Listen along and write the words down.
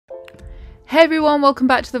Hey everyone, welcome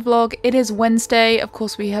back to the vlog. It is Wednesday. Of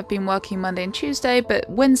course we have been working Monday and Tuesday, but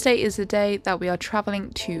Wednesday is the day that we are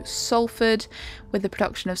travelling to Salford with the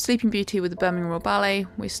production of Sleeping Beauty with the Birmingham Royal Ballet.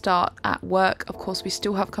 We start at work. Of course we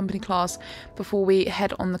still have company class before we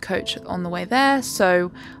head on the coach on the way there,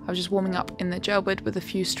 so I was just warming up in the jailbird with a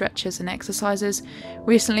few stretches and exercises.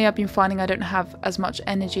 Recently I've been finding I don't have as much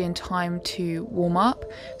energy and time to warm up,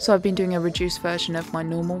 so I've been doing a reduced version of my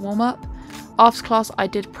normal warm-up. After class I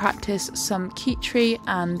did practice some Keetry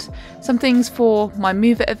and some things for my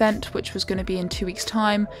Move It event, which was going to be in 2 weeks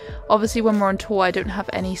time. Obviously when we're on tour I don't have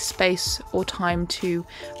any space or time to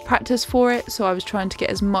practice for it, so I was trying to get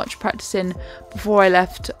as much practice in before I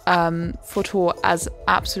left for tour as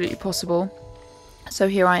absolutely possible. So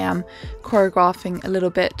here I am choreographing a little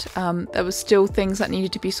bit. There was still things that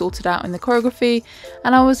needed to be sorted out in the choreography,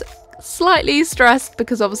 and I was slightly stressed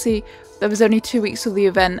because obviously there was only 2 weeks of the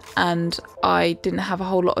event and I didn't have a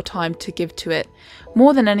whole lot of time to give to it.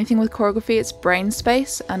 More than anything with choreography, it's brain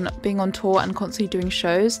space, and being on tour and constantly doing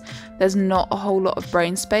shows, there's not a whole lot of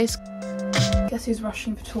brain space. Guess who's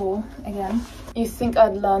rushing for tour again? You think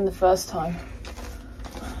I'd learn the first time.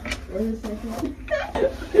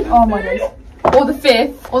 Oh my days. Or the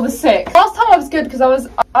 5th, or the 6th. Last time I was good because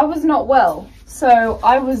I was not well. So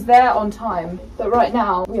I was there on time, but right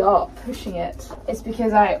now we are pushing it. It's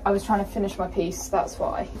because I was trying to finish my piece, that's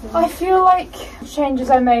why. I feel like the changes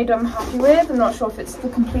I made I'm happy with. I'm not sure if it's the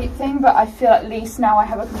complete thing, but I feel at least now I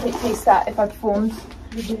have a complete piece that if I performed,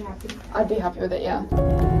 you'd be happy. I'd be happy with it, yeah.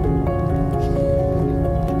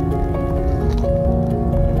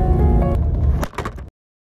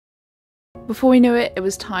 Before we knew it, it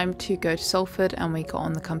was time to go to Salford and we got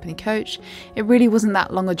on the company coach. It really wasn't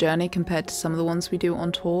that long a journey compared to some of the ones we do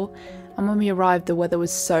on tour. And when we arrived, the weather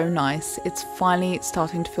was so nice. It's finally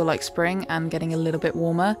starting to feel like spring and getting a little bit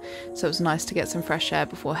warmer. So it was nice to get some fresh air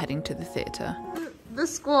before heading to the theatre. The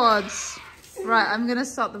squads. Right, I'm going to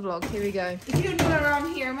start the vlog. Here we go. If you're new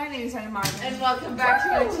around here, my name is HannahMartin. And welcome back to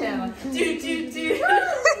my channel. Do.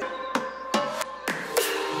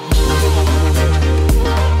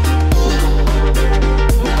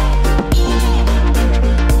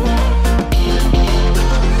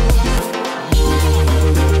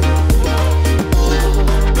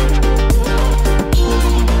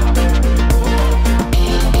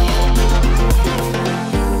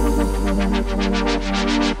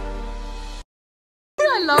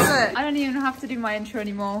 I don't even have to do my intro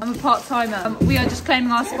anymore. I'm a part-timer. We are just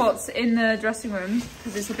claiming our spots in the dressing room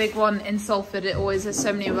because it's a big one in Salford. It always has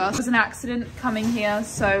so many of us. There was an accident coming here,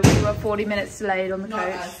 so we were 40 minutes delayed on the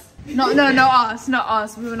coach. Not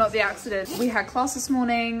us. We were not the accident. We had class this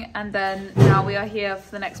morning, and then now we are here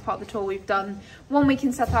for the next part of the tour. We've done 1 week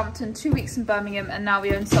in Southampton, 2 weeks in Birmingham, and now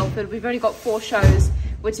we are in Salford. We've only got 4 shows,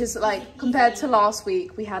 which is like, compared to last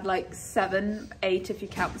week, we had like 7, 8 if you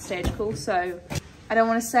count the stage call, so I don't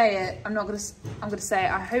want to say it. I'm going to say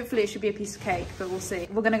it. Hopefully it should be a piece of cake, but we'll see.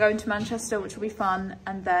 We're going to go into Manchester, which will be fun,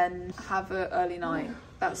 and then have an early night.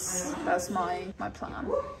 That's my plan.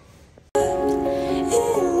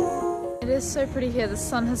 It is so pretty here. The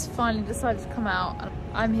sun has finally decided to come out.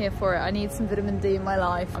 I'm here for it. I need some vitamin D in my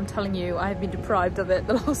life. I'm telling you, I have been deprived of it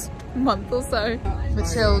the last month or so.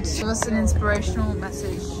 Mathilde, give us an inspirational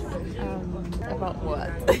message about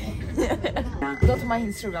what? Go to my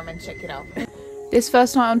Instagram and check it out. This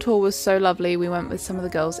first night on tour was so lovely. We went with some of the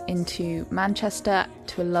girls into Manchester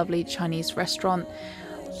to a lovely Chinese restaurant.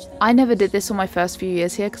 I never did this on my first few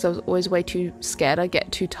years here because I was always way too scared I'd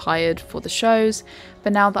get too tired for the shows,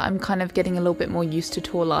 but now that I'm kind of getting a little bit more used to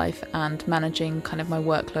tour life and managing kind of my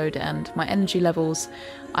workload and my energy levels,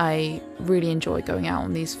 I really enjoy going out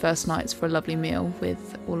on these first nights for a lovely meal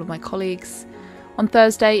with all of my colleagues. On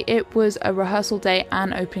Thursday it was a rehearsal day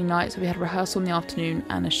and opening night, so we had rehearsal in the afternoon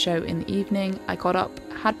and a show in the evening. I got up,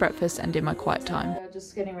 had breakfast and did my quiet time.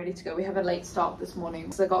 Just getting ready to go. We have a late start this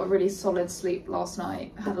morning, so I got a really solid sleep last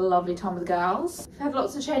night. Had a lovely time with the gals. Had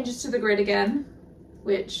lots of changes to the grid again,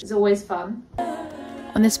 which is always fun.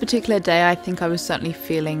 On this particular day I think I was certainly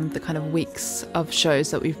feeling the kind of weeks of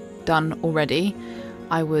shows that we've done already.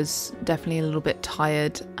 I was definitely a little bit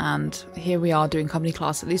tired, and here we are doing company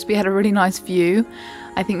class. At least we had a really nice view.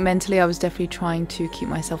 I think mentally I was definitely trying to keep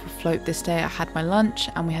myself afloat this day. I had my lunch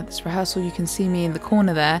and we had this rehearsal. You can see me in the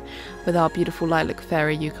corner there with our beautiful lilac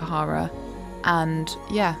fairy Yukahara. And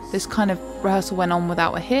yeah, this kind of rehearsal went on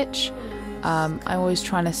without a hitch. I'm always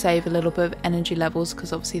trying to save a little bit of energy levels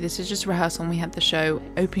because obviously this is just rehearsal and we had the show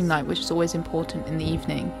opening night, which is always important in the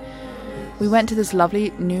evening. we went to this lovely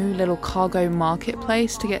new little cargo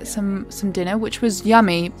marketplace to get some dinner, which was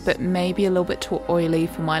yummy, but maybe a little bit too oily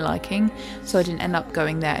for my liking, so I didn't end up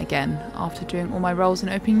going there again. After doing all my roles on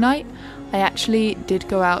opening night, I actually did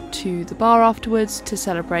go out to the bar afterwards to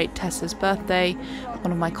celebrate Tessa's birthday,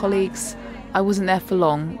 one of my colleagues. I wasn't there for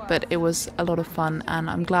long, but it was a lot of fun, and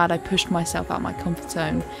I'm glad I pushed myself out of my comfort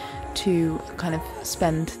zone to kind of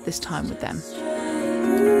spend this time with them.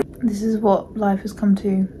 This is what life has come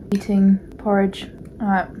to, eating porridge.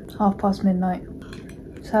 Alright, it's midnight.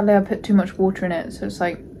 Sadly I put too much water in it, so it's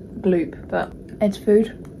like bloop, but it's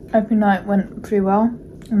food. Opening night went pretty well.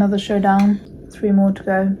 Another showdown, 3 more to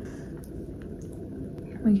go.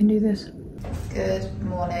 We can do this. Good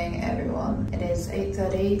morning everyone. It is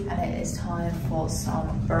 8:30 and it is time for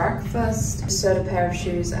some breakfast. Just sewed a pair of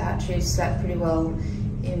shoes. I actually slept pretty well,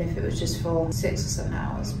 even if it was just for 6 or 7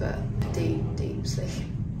 hours, but deep sleep.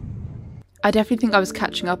 I definitely think I was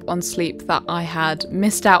catching up on sleep that I had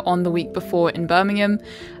missed out on the week before in Birmingham.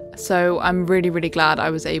 So I'm really glad I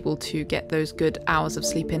was able to get those good hours of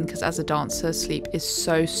sleep in, because as a dancer, sleep is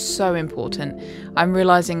so important. I'm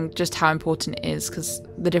realizing just how important it is, because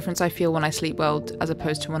the difference I feel when I sleep well as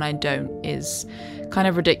opposed to when I don't is kind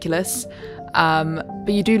of ridiculous. But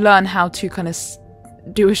you do learn how to kind of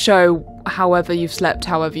do a show however you've slept,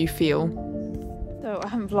 however you feel. So I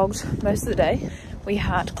haven't vlogged most of the day. We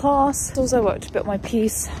had class, also worked a bit on my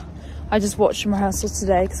piece. I just watched some rehearsals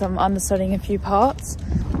today because I'm understudying a few parts.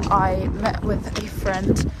 I met with a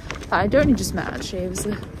friend that I'd only just met actually. It was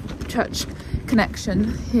a church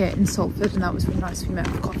connection here in Salford, and that was really nice. We met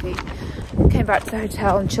for coffee. Came back to the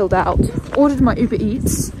hotel and chilled out. Ordered my Uber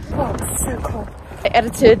Eats. Oh, it's so cold. I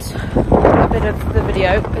edited a bit of the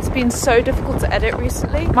video. It's been so difficult to edit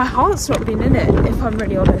recently. My heart's not been in it, if I'm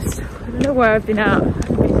really honest. I don't know where I've been at. I've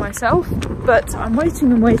been myself, but I'm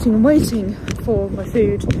waiting for my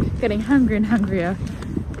food, getting hungrier and hungrier,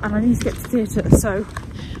 and I need to get to theatre. So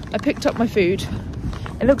I picked up my food.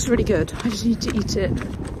 It looks really good. I just need to eat it.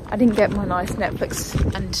 I didn't get my nice Netflix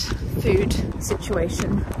and food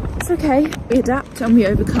situation. It's okay. We adapt and we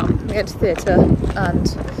overcome. We get to theatre and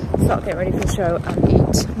start getting ready for the show and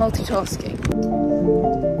eat. Multitasking.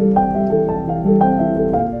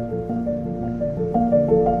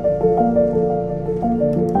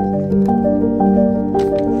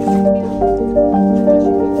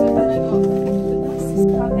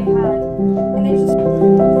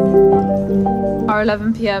 Our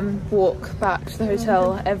 11 PM walk back to the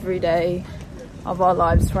hotel every day of our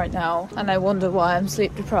lives right now, and I wonder why I'm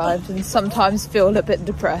sleep deprived and sometimes feel a bit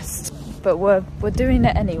depressed, but we're doing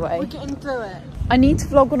it anyway. We're getting through it. I need to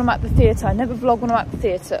vlog when I'm at the theatre. I never vlog when I'm at the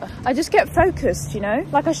theatre. I just get focused, you know,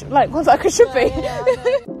 like I should be. Yeah,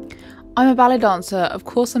 I'm a ballet dancer. Of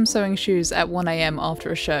course I'm sewing shoes at 1 AM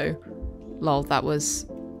after a show. Lol, that was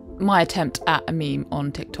my attempt at a meme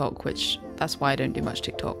on TikTok, which that's why I don't do much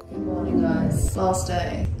TikTok. Good morning guys. Last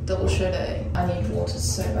day, double show day. I need water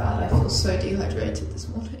so bad. I feel so dehydrated this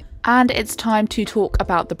morning. And it's time to talk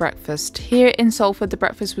about the breakfast. Here in Salford, the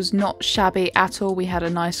breakfast was not shabby at all. We had a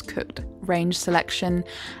nice cooked range selection,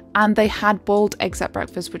 and they had boiled eggs at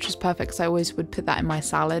breakfast, which was perfect because I always would put that in my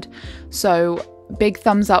salad. So big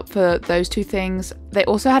thumbs up for those two things. They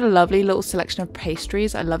also had a lovely little selection of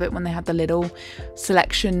pastries. I love it when they have the little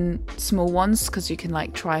selection small ones, because you can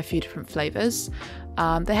like try a few different flavors.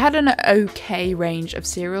 They had an okay range of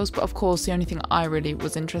cereals, but of course the only thing I really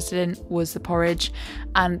was interested in was the porridge,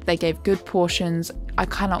 and they gave good portions. I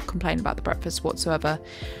cannot complain about the breakfast whatsoever.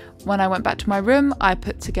 When I went back to my room, I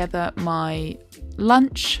put together my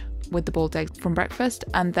lunch with the boiled eggs from breakfast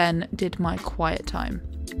and then did my quiet time.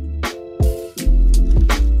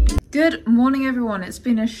 Good morning everyone. It's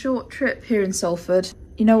been a short trip here in Salford.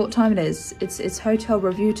 You know what time it is? It's hotel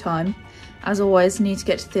review time. As always, need to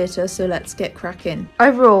get to theatre, so let's get cracking.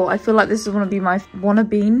 Overall, I feel like this is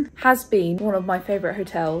has been one of my favourite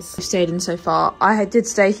hotels I've stayed in so far. I did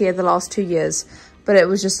stay here the last 2 years, but it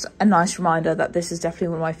was just a nice reminder that this is definitely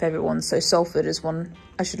one of my favourite ones, so Salford is one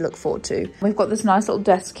I should look forward to. We've got this nice little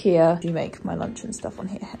desk here. I do make my lunch and stuff on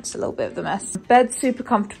here, hence a little bit of the mess. Bed's super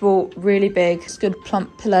comfortable, really big. It's good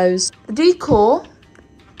plump pillows. The decor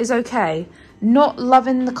is okay. Not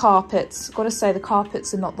loving the carpets. Gotta say, the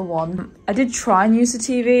carpets are not the one. I did try and use the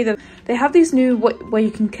TV. They have these new where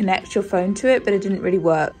you can connect your phone to it, but it didn't really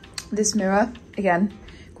work. This mirror, again,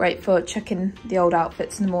 great for checking the old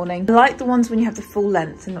outfits in the morning. I like the ones when you have the full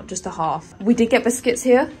length and not just a half. We did get biscuits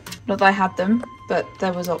here. Not that I had them, but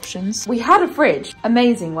there was options. We had a fridge.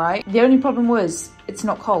 Amazing, right? The only problem was it's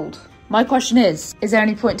not cold. My question is there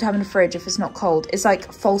any point to having a fridge if it's not cold? It's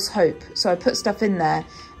like false hope. So I put stuff in there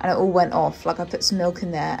and it all went off. Like I put some milk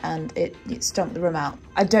in there and it stumped the room out.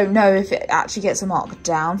 I don't know if it actually gets a mark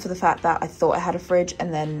down for the fact that I thought I had a fridge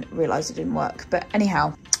and then realised it didn't work. But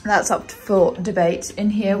anyhow, that's up for debate. In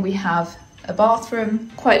here we have a bathroom,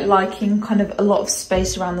 quite liking kind of a lot of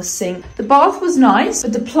space around the sink. The bath was nice,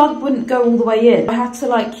 but the plug wouldn't go all the way in. I had to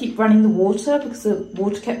like keep running the water because the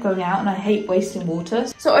water kept going out and I hate wasting water.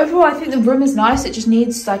 So overall, I think the room is nice. It just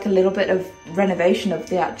needs like a little bit of renovation of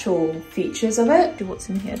the actual features of it. What's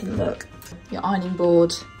in here to look? Your ironing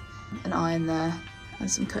board, an iron there, and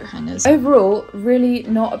some coat hangers. Overall, really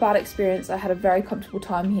not a bad experience. I had a very comfortable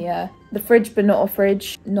time here. The fridge, but not a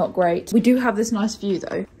fridge, not great. We do have this nice view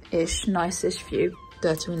though. Nice-ish view,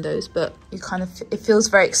 dirty windows, but it feels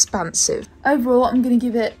very expansive. Overall, I'm gonna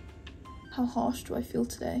give it, how harsh do I feel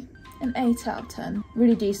today? An 8 out of 10.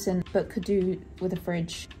 Really decent, but could do with a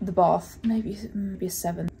fridge. The bath, maybe a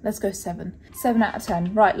 7. Let's go 7. 7 out of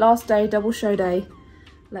 10. Right, last day, double show day.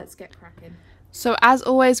 Let's get cracking. So as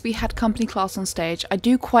always, we had company class on stage. I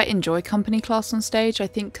do quite enjoy company class on stage. I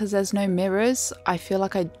think because there's no mirrors, I feel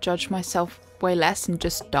like I judge myself way less and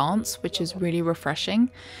just dance, which is really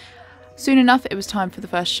refreshing. Soon enough, it was time for the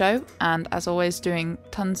first show, and as always, doing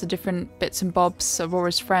tons of different bits and bobs.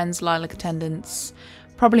 Aurora's friends, lilac attendants,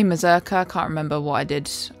 probably mazurka. I can't remember what I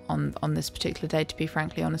did on this particular day, to be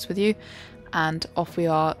frankly honest with you. And off we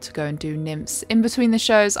are to go and do nymphs. In between the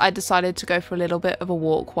shows, I decided to go for a little bit of a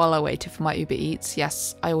walk while I waited for my Uber Eats.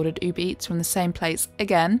 Yes, I ordered Uber Eats from the same place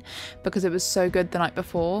again because it was so good the night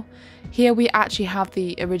before. Here we actually have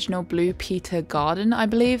the original Blue Peter Garden, I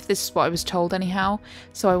believe. This is what I was told anyhow.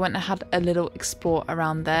 So I went and had a little explore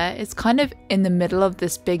around there. It's kind of in the middle of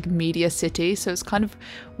this big media city, so it's kind of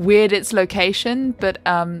weird its location, but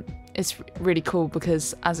it's really cool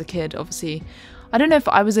because as a kid, obviously, I don't know if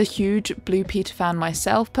I was a huge Blue Peter fan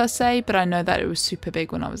myself per se, but I know that it was super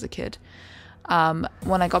big when I was a kid.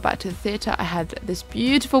 When I got back to the theatre, I had this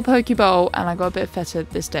beautiful poke bowl and I got a bit feta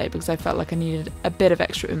this day because I felt like I needed a bit of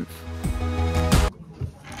extra oomph.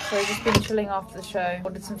 So I've just been chilling after the show,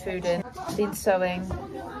 ordered some food in, been sewing.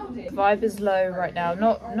 The vibe is low right now,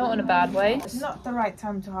 not in a bad way. It's not the right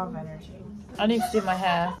time to have energy. I need to do my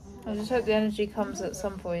hair. I just hope the energy comes at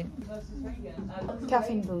some point.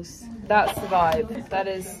 Caffeine boost. That's the vibe. That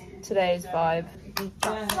is today's vibe.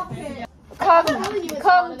 Come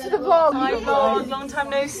to the vlog. Oh my god, long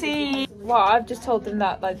time no see. Well, I've just told them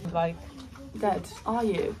that like Dead. Are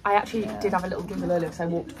you? I actually did have a little giggle earlier because I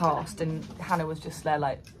walked past and Hannah was just there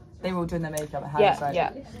like, they were all doing their makeup and Hannah's like,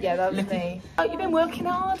 yeah, that was me. Oh, you've been working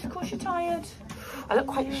hard, of course you're tired. I look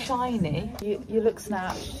quite shiny. You look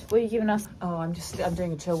snatched. What are you giving us? Oh, I'm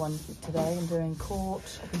doing a chill one today. I'm doing court.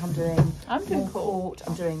 I think I'm doing court.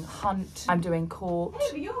 I'm doing hunt. I'm doing court.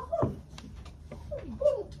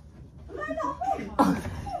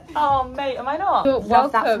 Oh, mate, am I not? You're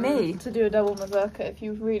welcome that's me. To do a double mazurka if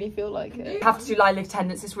you really feel like it. You have to do lilac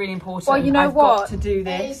attendance. It's really important. Well, you know I've what? got to do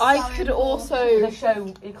this. I could also. The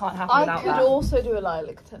show, it can't happen without that. I could also do a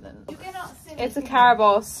lilac attendance. It's a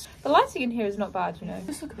Caraboss. The lighting in here is not bad, you know.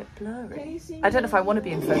 Just look a bit blurry. I don't know if I want to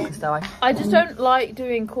be in focus though. I just don't like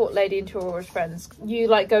doing court lady into Aurora's friends. You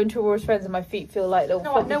like going to Aurora's friends and my feet feel like little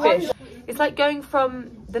fluffy fish. It's like going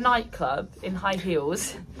from the nightclub in high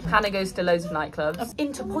heels. Hannah goes to loads of nightclubs.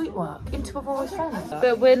 Into point work. Into Aurora's friends.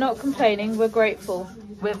 But we're not complaining. We're grateful.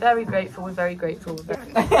 We're very grateful. We're very grateful. We're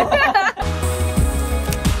very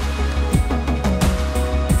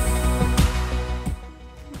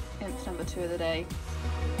It's number 2 of the day.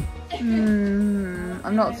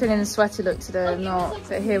 I'm not feeling a sweaty look today, I'm not.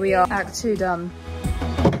 But here we are, Act 2 done.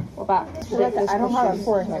 We're back. I don't have a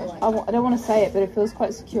forehead. I don't want to say it, but it feels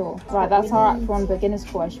quite secure. Right, that's our Act 1 beginner's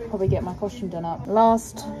tour. I should probably get my costume done up.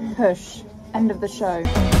 Last push, end of the show.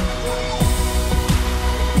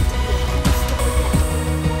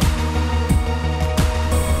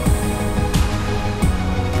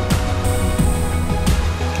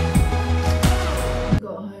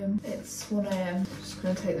 It's 1 AM. Just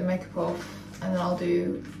gonna take the makeup off and then I'll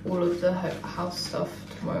do all of the house stuff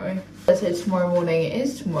tomorrow. I said tomorrow morning. It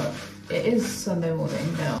is tomorrow. It is Sunday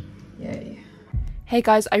morning now. Yay. Hey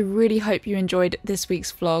guys, I really hope you enjoyed this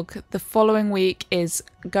week's vlog. The following week is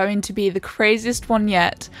going to be the craziest one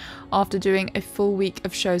yet. After doing a full week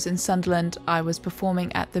of shows in Sunderland, I was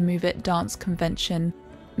performing at the Move It Dance Convention.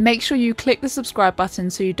 Make sure you click the subscribe button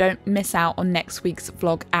so you don't miss out on next week's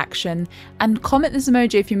vlog action, and comment this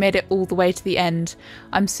emoji if you made it all the way to the end.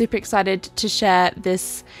 I'm super excited to share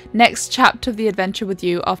this next chapter of the adventure with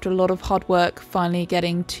you after a lot of hard work, finally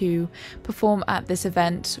getting to perform at this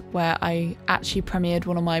event where I actually premiered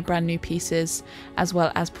one of my brand new pieces, as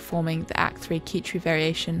well as performing the Act 3 Khichri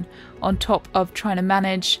variation on top of trying to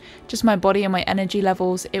manage just my body and my energy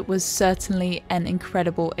levels, it was certainly an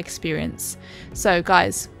incredible experience. So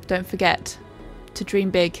guys, don't forget to dream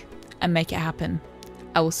big and make it happen.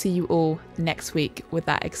 I will see you all next week with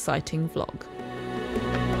that exciting vlog.